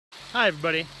Hi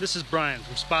everybody, this is Brian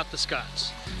from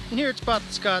SpotTheScotts. And here at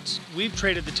SpotTheScotts, we've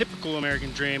traded the typical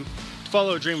American dream to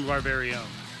follow a dream of our very own.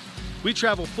 We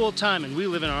travel full time and we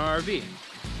live in our RV.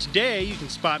 Today you can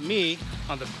spot me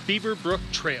on the Beaver Brook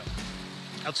Trail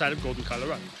outside of Golden,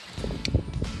 Colorado.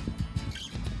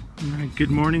 Alright,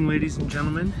 good morning ladies and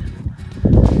gentlemen.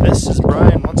 This is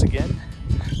Brian once again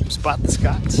from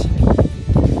SpotTheScotts.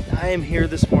 I am here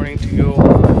this morning to go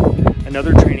on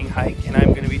another training hike, and I'm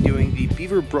going to be doing the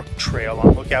Beaver Brook Trail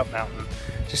on Lookout Mountain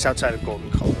just outside of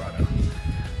Golden, Colorado.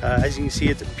 As you can see,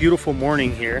 it's a beautiful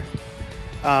morning here.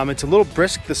 It's a little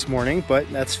brisk this morning,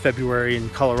 but that's February in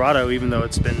Colorado, even though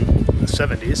it's been in the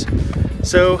 70s.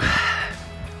 So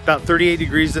about 38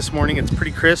 degrees this morning. It's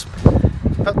pretty crisp,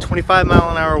 about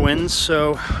 25-mile-an-hour winds,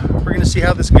 so we're going to see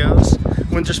how this goes.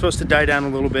 Winds are supposed to die down a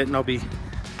little bit, and I'll be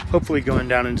hopefully going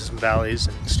down into some valleys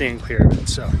and staying clear of it.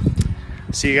 So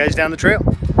see you guys down the trail.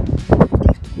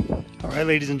 Alright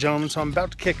ladies and gentlemen, so I'm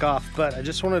about to kick off, but I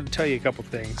just wanted to tell you a couple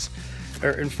things,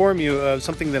 or inform you of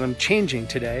something that I'm changing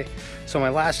today. So my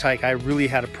last hike, I really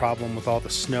had a problem with all the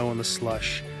snow and the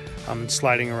slush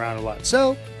sliding around a lot.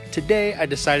 So today I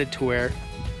decided to wear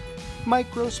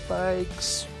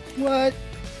Microspikes. What?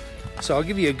 So I'll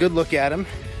give you a good look at them.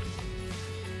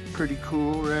 Pretty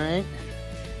cool, right?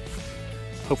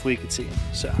 Hopefully you can see them.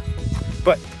 So,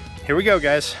 but here we go,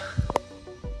 guys.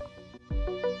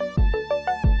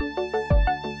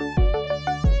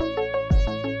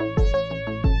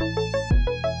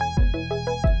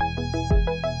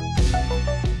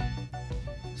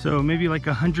 So maybe like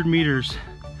 100 meters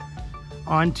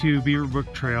onto Beaver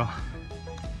Brook Trail,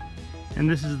 and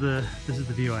this is the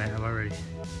view I have already.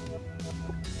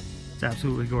 It's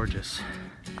absolutely gorgeous.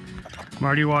 I'm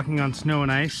already walking on snow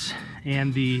and ice,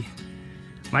 and the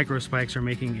Microspikes are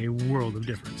making a world of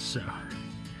difference. So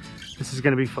this is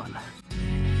going to be fun.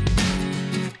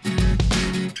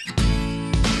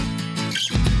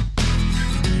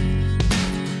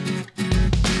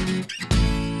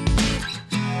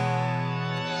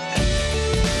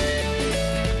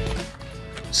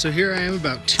 So here I am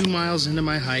about 2 miles into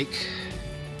my hike.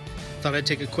 Thought I'd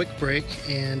take a quick break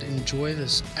and enjoy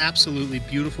this absolutely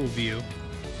beautiful view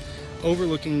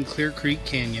overlooking Clear Creek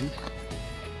Canyon.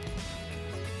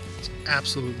 It's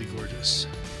absolutely gorgeous.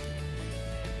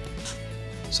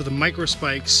 So the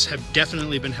Microspikes have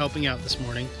definitely been helping out this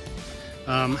morning.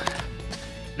 It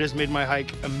has made my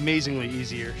hike amazingly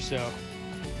easier, so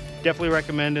definitely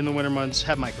recommend in the winter months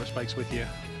have Microspikes with you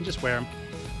and just wear them.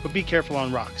 But be careful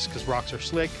on rocks, because rocks are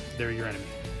slick, they're your enemy.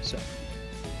 So,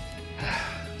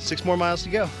 6 more miles to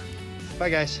go. Bye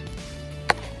guys.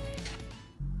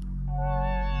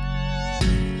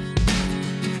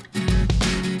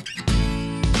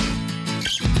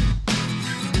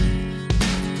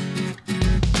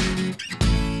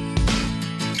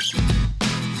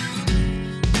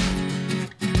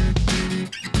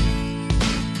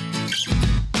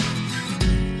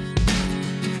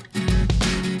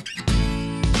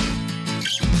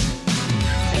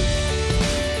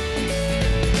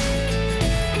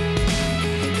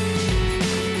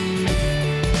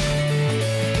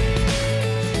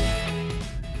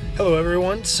 Hello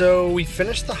everyone, so we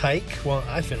finished the hike. Well,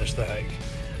 I finished the hike.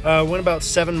 Went about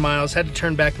 7 miles, had to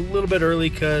turn back a little bit early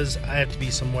because I have to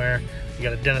be somewhere. I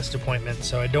got a dentist appointment,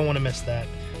 so I don't want to miss that.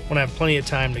 I want to have plenty of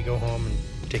time to go home and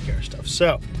take care of stuff.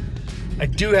 So, I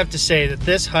do have to say that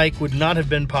this hike would not have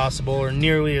been possible or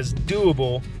nearly as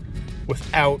doable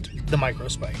without the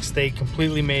Microspikes. They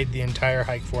completely made the entire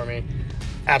hike for me.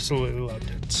 Absolutely loved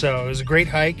it. So, it was a great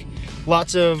hike.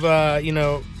 Lots of,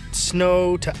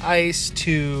 snow to ice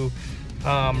to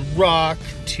rock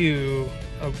to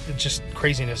just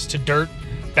craziness to dirt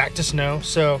back to snow.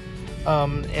 So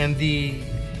and the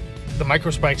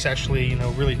Microspikes actually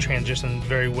really transitioned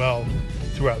very well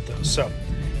throughout those. So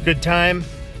good time.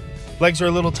 Legs are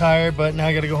a little tired, but now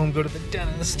I gotta go home and go to the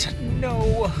dentist.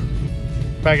 No.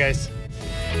 Bye guys.